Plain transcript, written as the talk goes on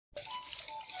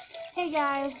Hey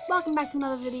guys, welcome back to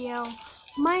another video.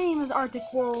 My name is Arctic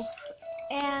Wolf,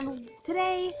 and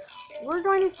today we're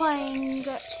going to be playing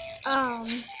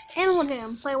Animal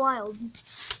Jam, Play Wild.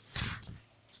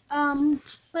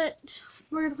 But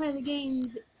we're going to play the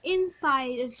games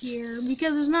inside of here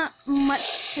because there's not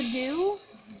much to do.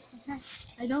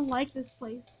 I don't like this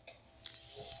place.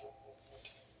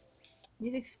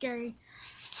 Music's scary.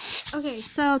 Okay,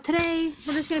 so today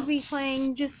we're just going to be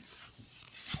playing just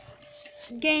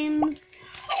games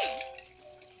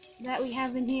that we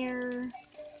have in here.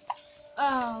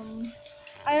 I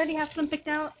already have some picked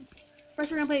out.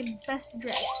 First, we're gonna play Best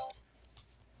Dressed.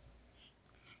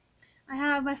 I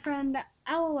have my friend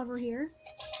Owl over here.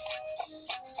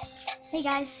 Hey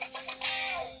guys.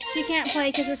 She can't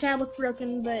play because her tablet's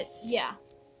broken, but yeah.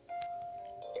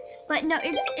 But no,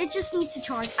 it just needs to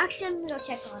charge. Actually, I'm gonna go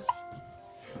check on it.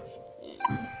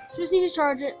 She just needs to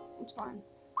charge it. It's fine.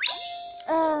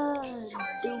 Whoa! I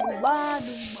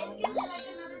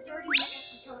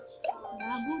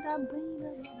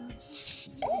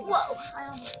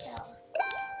almost fell.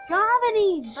 Do y'all have any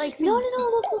like? No!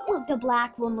 Look! The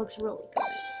black one looks really good.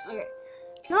 Okay.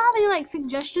 Do y'all have any like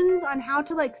suggestions on how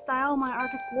to like style my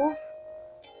Arctic Wolf?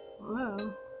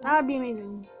 Whoa, that would be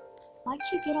amazing. Why'd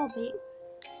you get all big?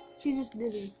 She's just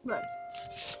dizzy. Look.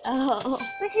 Oh.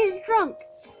 It's like she's drunk.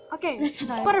 Okay. That's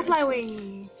what I Butterfly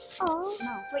wings. Oh.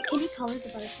 No. Wait, can you color the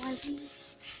butterfly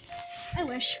wings? I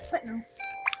wish, but no.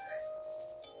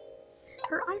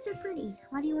 Her eyes are pretty.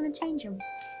 Why do you want to change them?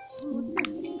 Oh,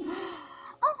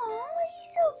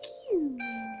 he's so cute.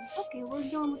 Okay, we're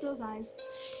going with those eyes.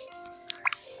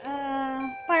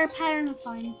 Fire pattern is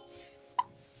fine.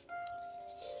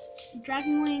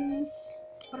 Dragon wings,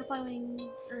 butterfly wings,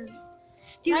 or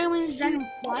dragon wings,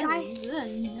 dragonfly wings. Ugh,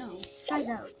 no. Try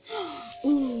those.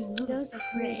 Ooh, those are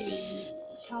pretty.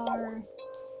 Guitar,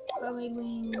 butterfly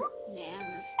wings.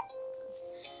 Nah.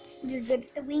 You're good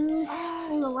at the wings.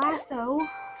 Oh, the lasso.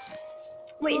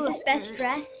 Wait, is Ooh, this Best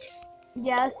Dressed?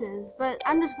 Yeah, this is. But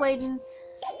I'm just waiting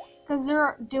because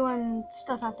they're doing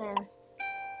stuff out there.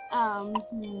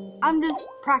 I'm just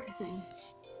practicing.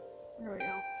 There we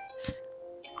go.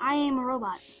 I am a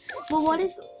robot. Well, what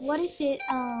if it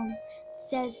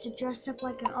says to dress up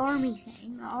like an army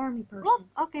thing, an army person? Well,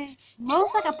 okay.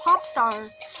 Most like a pop star.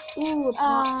 Ooh, a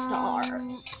pop star.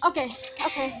 Okay.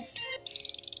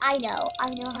 I know how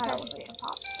to look like a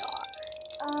pop star.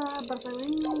 Butterfly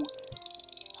wings.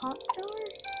 Pop star?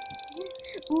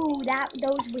 Yeah. Ooh,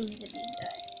 those wings would be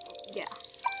good. Yeah.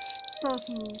 So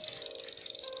some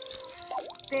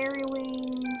fairy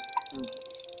wings.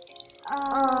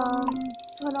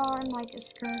 Put on like a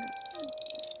skirt.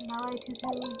 Ballet tutu.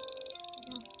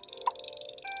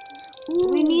 Ooh.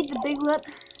 We need the big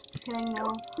lips. Just kidding, no.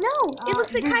 No, it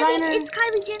looks like designer. Kylie. It's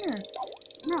Kylie Jenner.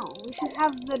 No, we should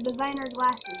have the designer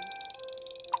glasses.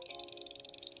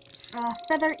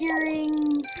 Feather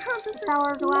earrings.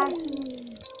 Flower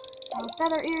glasses.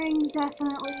 Feather earrings,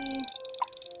 definitely.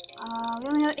 We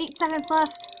only have 8 seconds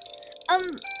left.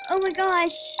 Oh my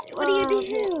gosh. What do you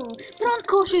do? Put on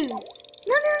cool shoes.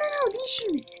 No. These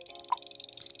shoes.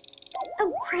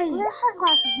 Oh, great. They're hard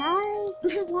glasses, Mallory.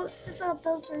 Whoops, I thought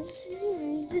those were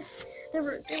shoes. They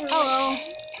were. Hello.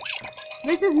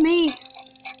 This is me.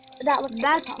 That looks.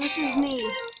 This is me.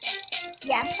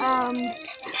 Yeah.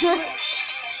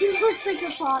 She looks like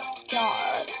a pop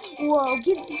star. Whoa,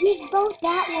 give both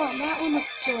that one. That one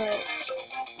looks good.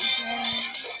 Okay.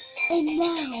 And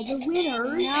now the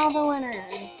winners.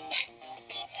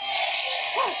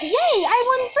 Yay! I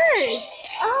won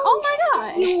first. Oh my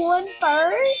god. You won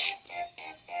first?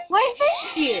 Why,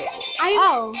 thank you. I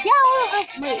won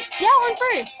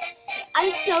first.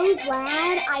 I'm so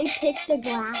glad I picked the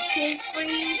glasses for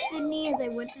you, Sydney, or they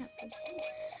wouldn't have picked me.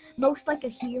 Most like a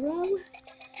hero?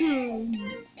 A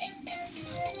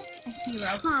hero.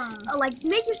 Huh. Oh, like,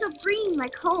 make yourself green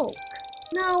like Hulk.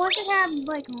 No, I could have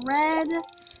like red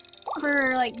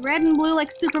for like red and blue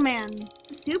like Superman.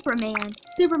 Superman.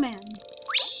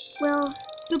 Well,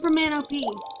 Superman OP.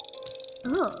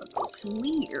 Ugh, looks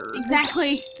weird.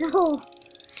 Exactly. No,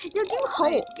 do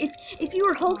Hulk. If you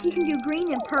were Hulk, you can do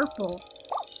green and purple.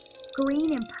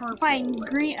 Green and purple. Fine.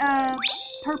 Green.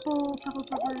 Purple.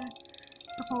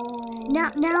 Now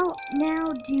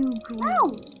do green.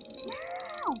 No.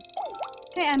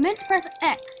 Okay, I meant to press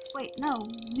X. Wait, no.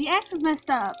 The X is messed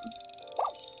up.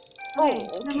 Okay,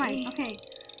 never mind. Okay.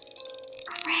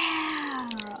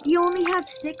 Crap. You only have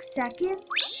 6 seconds?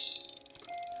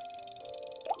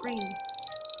 Green.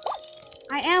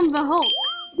 I am the Hulk.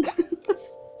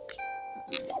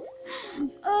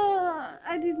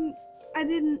 I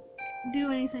didn't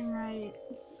do anything right.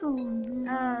 Oh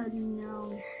no.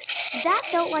 No. That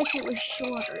felt like it was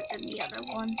shorter than the other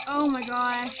one. Oh my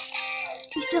gosh.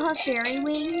 You still have fairy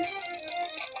wings?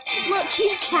 Look,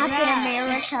 he's Captain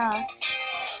America.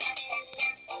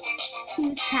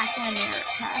 He's Captain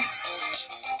America.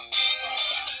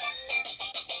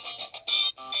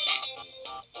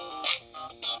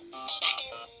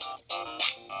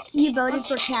 You voted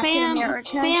for Captain America?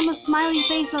 Spam a smiley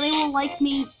face so they will like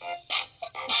me.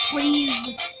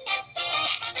 Please.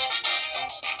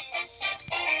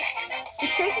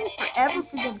 It's taking forever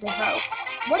for them to vote.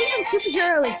 What even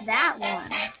superhero is that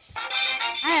one?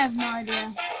 I have no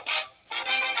idea.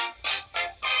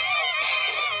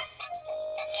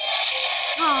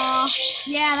 Aw.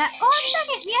 Yeah, that. Oh, I'm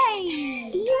second.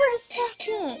 Yay! You were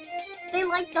second. They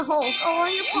like the Hulk. Oh,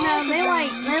 you're No, they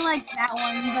like that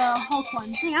one, the Hulk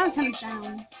one. Dang, I would turn this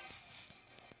down.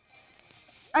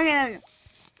 Okay, there we go.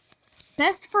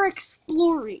 Best for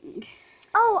exploring.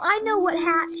 Oh, I know what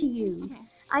hat to use. Okay.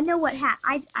 I know what hat.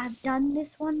 I've done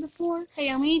this one before. Hey,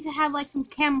 and we need to have like some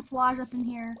camouflage up in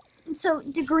here. So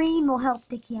the green will help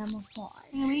the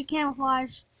camouflage. And we need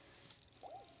camouflage.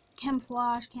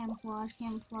 Camouflage. Oh.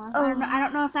 I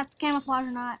don't know if that's camouflage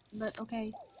or not, but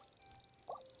okay.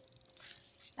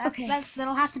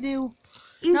 That'll have to do.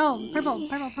 No, purple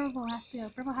has to go.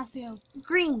 Purple has to go.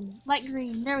 Green. Light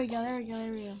green. There we go.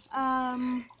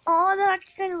 Oh, that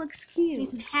actually kind of looks cute. Need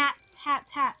some hats.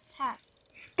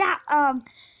 That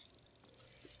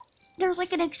there's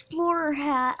like an explorer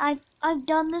hat. I've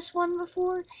done this one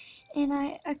before, and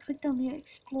I clicked on the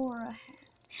explorer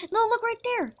hat. No, look right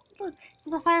there. Look.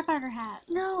 The firefighter hat.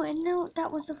 No,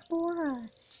 that was a flora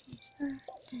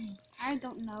thing. I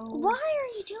don't know. Why are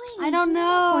you doing I don't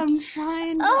know. I'm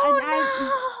trying to. Oh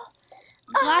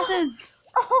no! Glasses.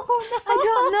 Oh no! I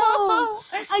don't know.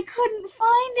 I couldn't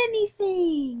find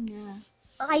anything.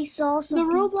 I saw The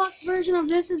something. Roblox version of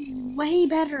this is way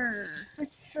better.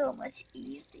 It's so much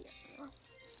easier.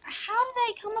 How did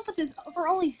they come up with this for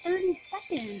only 30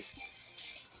 seconds?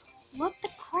 What the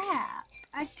crap?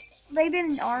 They've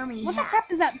been an army. What the hat.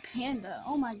 crap is that panda?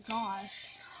 Oh my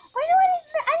gosh. Why do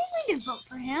I didn't mean to vote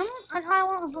for him. I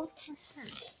want to vote for her.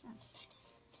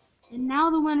 And now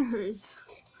the winners.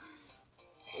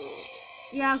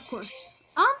 Yeah, of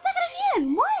course. I'm second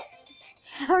again. What?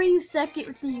 How are you second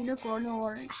with the unicorn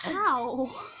horn? How?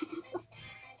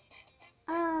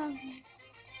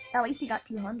 At least you got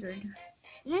 200.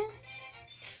 Yeah.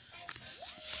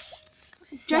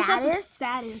 Dress up as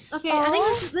saddest. Okay, I think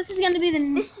this is going to be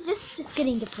the. This is just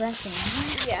getting depressing.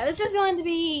 Yeah, this is going to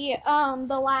be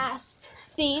the last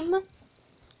theme.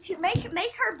 Make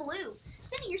her blue.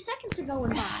 Cindy, your seconds are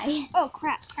going by. Oh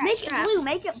crap! Make it blue.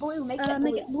 Make it blue. Make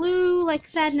it blue like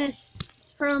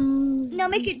sadness from. No,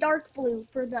 make it dark blue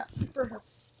for her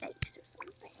face or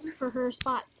something. For her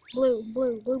spots. Blue.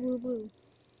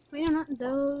 Wait, no, not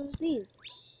those. These.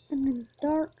 And then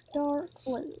dark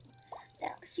blue.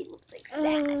 Now she looks like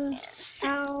sadness.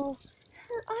 How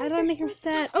do I make her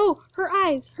sad? Oh, her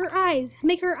eyes.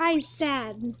 Make her eyes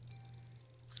sad.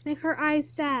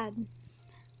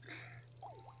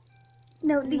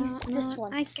 No, this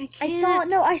one. I can't.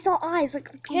 I saw eyes.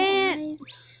 Like can't. Eyes.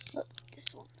 Look,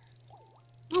 this one.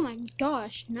 Oh my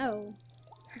gosh, no.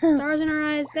 Stars in her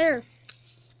eyes. There.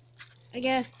 I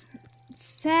guess.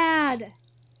 Sad.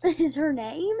 Is her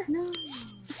name? No.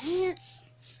 Can't.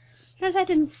 Just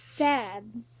typed in sad.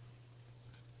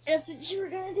 That's what you were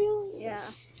gonna do? Yeah.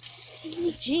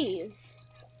 Jeez.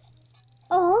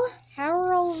 Oh. How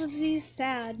are all of these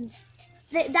sad?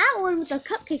 That one with the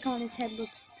cupcake on his head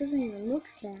doesn't even look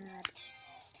sad.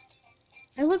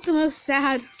 I look the most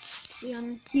sad, to be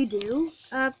honest. You do?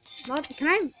 Well, can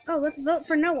I? Oh, let's vote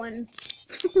for no one.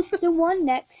 The one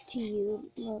next to you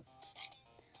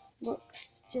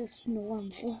looks just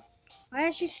normal. Why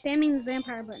is she spamming the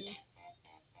vampire button?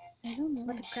 I don't know.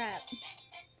 What the crap?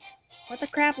 What the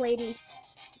crap, lady?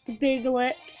 The big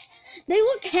lips. They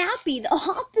look happy. The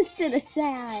opposite of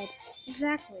sad.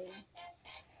 Exactly.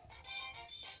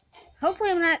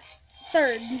 Hopefully I'm not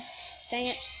third. Dang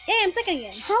it. Yeah, I'm second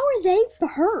again. How are they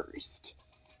first?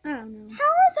 I don't know. How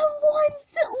are the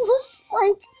ones that look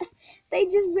like they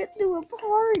just went through a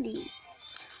party?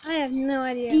 I have no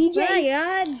idea. DJ But I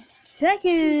got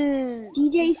second.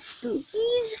 DJ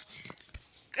Spookies?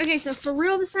 Okay, so for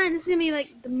real this time, this is gonna be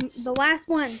like the last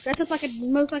one. Dress up like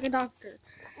most like a doctor.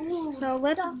 Ooh, So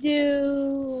let's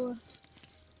do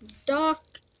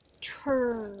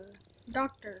doctor.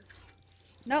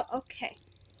 No, okay.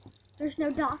 There's no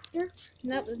doctor?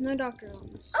 Nope, there's no doctor on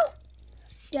this. Oh!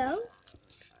 No?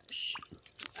 Gosh.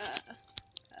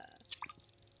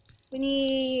 We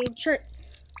need shirts.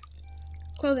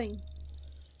 Clothing.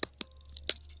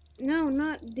 No,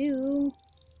 not do.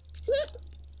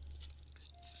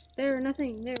 There,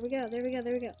 nothing. There we go. There we go.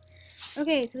 There we go.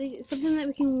 Okay, so something that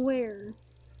we can wear.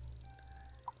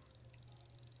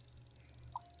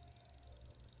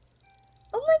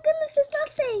 Oh my goodness, there's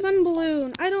nothing. Sun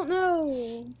balloon. I don't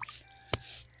know.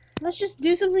 Let's just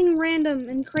do something random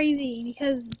and crazy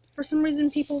because for some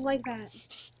reason people like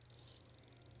that.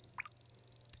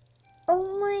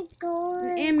 Oh my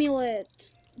god. An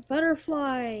amulet.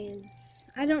 Butterflies.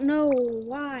 I don't know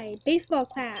why. Baseball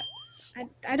caps.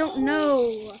 I don't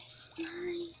know.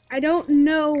 I don't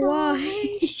know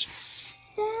why.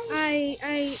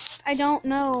 I don't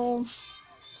know.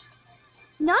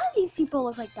 None of these people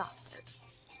look like doctors.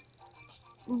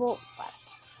 Well,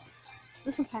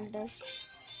 this one kind of does.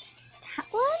 That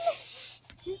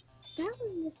one? That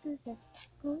one just does a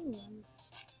school.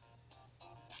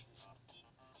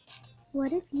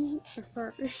 What if you were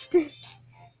first?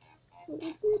 What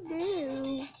would you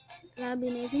do? That'd be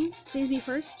amazing. Please be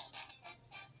first.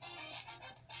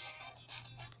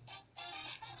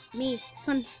 Me. This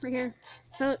one right here.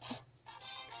 Vote.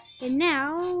 And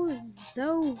now,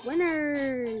 the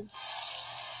winners.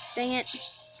 Dang it.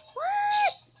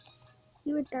 What?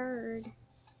 You were third.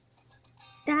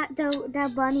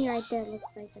 That bunny right there looks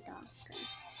like a doctor.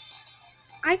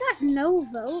 I got no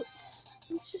votes.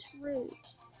 It's just rude.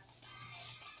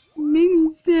 Made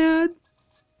me sad.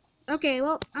 Okay,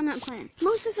 well, I'm not playing.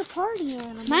 Looks like a party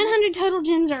animal. 900 total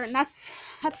gems earned. That's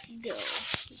good.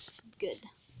 That's good.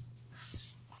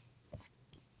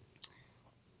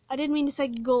 I didn't mean to say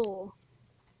goal.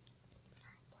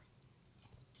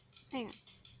 Hang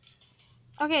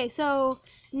on. Okay, so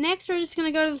next we're just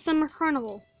gonna go to the summer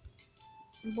carnival.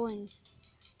 Boing.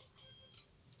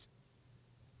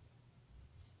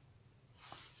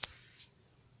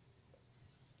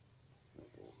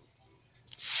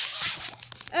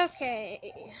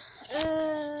 Okay.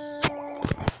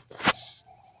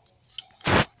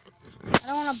 I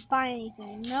don't want to buy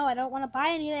anything. No, I don't want to buy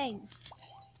anything.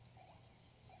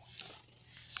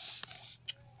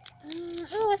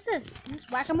 Oh, what's this? Is this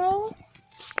whack-a-mole?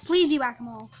 Please be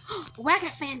whack-a-mole.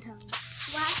 Whack-a-phantom.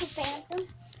 Whack-a-phantom?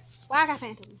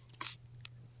 Whack-a-phantom.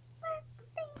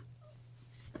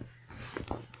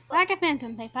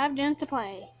 Whack-a-phantom. Pay 5 gems to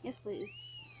play. Yes, please.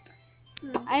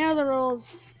 I know the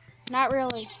rules. Not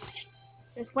really.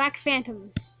 There's whack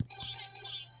phantoms.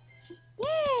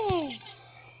 Yay!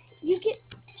 You get...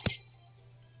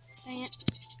 Dang it.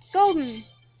 Golden!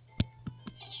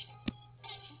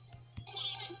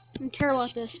 I'm terrible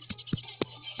at this.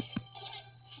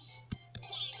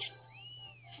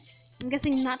 I'm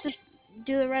guessing not to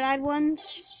do the red-eyed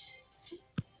ones.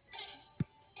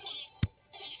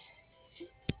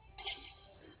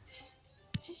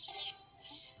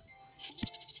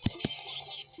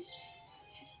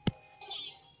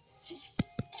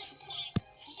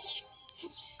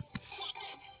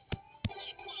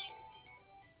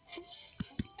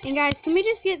 And guys, can we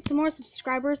just get some more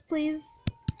subscribers, please?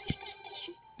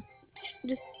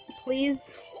 Just,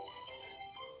 please.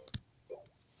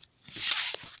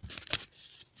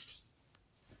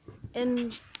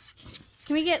 And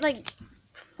can we get like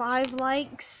 5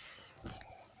 likes?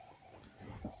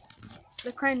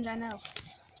 The cringe, I know.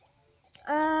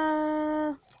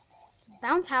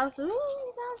 Bounce house. Ooh,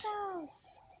 bounce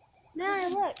house. There,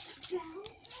 look.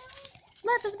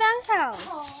 Look, there's a bounce house.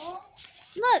 Aww.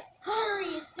 Look.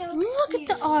 He's so Look cute.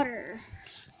 at the otter.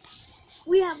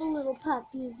 We have a little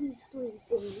puppy. He's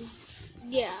sleeping.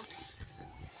 Yeah.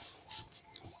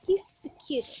 He's the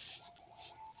cutest.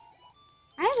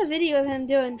 I have a video of him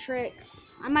doing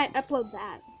tricks. I might upload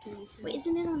that. Wait,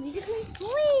 isn't it on Musical.ly?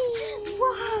 Whee!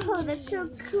 Wow, that's so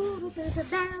cool. There's a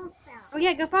bounce house. Oh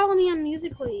yeah, go follow me on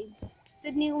Musical.ly.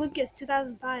 Sydney Lucas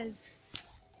 2005.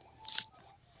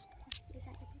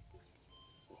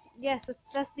 Yes,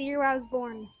 that's the year I was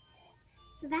born.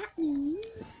 So that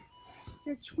means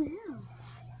you're 12.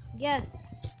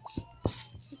 Yes.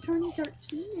 You're turning 13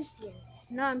 this year.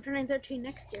 No, I'm turning 13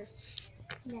 next year.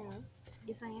 No,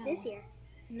 Yes, I am. this year.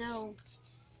 No.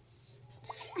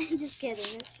 I'm just kidding.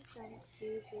 It's just trying to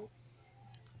confuse you.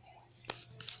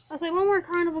 I'll play one more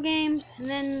carnival game, and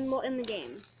then we'll end the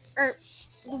game. Or,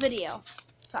 the video.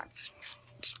 Sorry.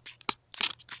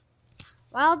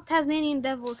 Wild Tasmanian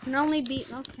devils can only be...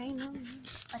 Okay, no.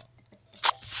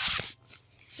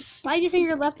 Slide your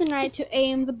finger left and right to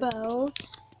aim the bow.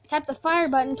 Tap the fire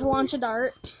button to launch a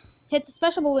dart. Hit the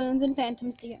special balloons and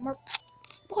phantoms to get more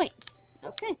points.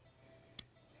 Okay.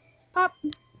 Pop.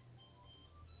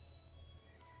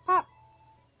 Pop.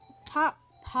 Pop.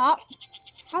 Pop.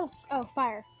 How? Oh,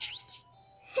 fire.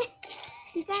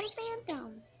 You got a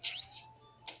phantom.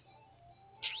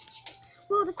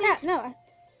 Well, Yeah, no.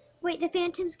 Wait, the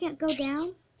phantoms can't go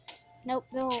down? Nope,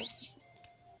 they'll...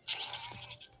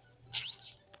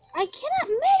 I cannot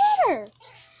matter.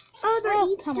 Oh,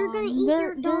 Oh, come they're on. gonna eat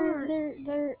your dart.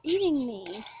 They're eating me.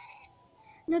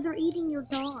 No, they're eating your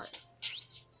dart.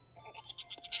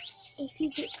 If you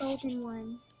get golden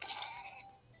ones.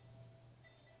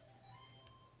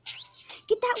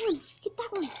 Get that one. Get that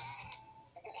one.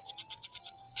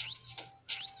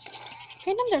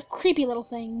 Phantoms are creepy little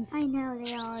things. I know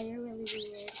they are. They're really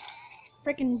weird.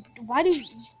 Freaking,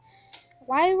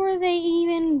 why were they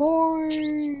even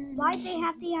born? Why'd they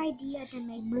have the idea to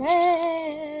make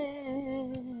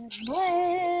Black,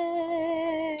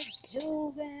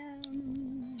 kill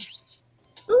them.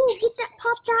 Ooh,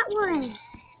 pop that one.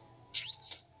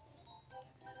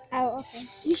 Oh, okay.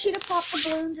 You should have popped the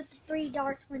balloons with the 3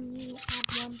 darts when you had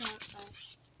 1 dart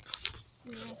left.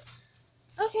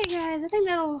 Yeah. Okay, guys, I think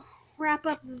that'll wrap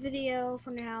up the video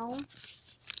for now.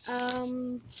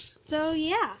 So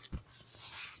yeah.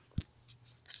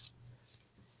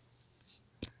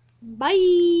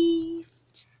 Bye!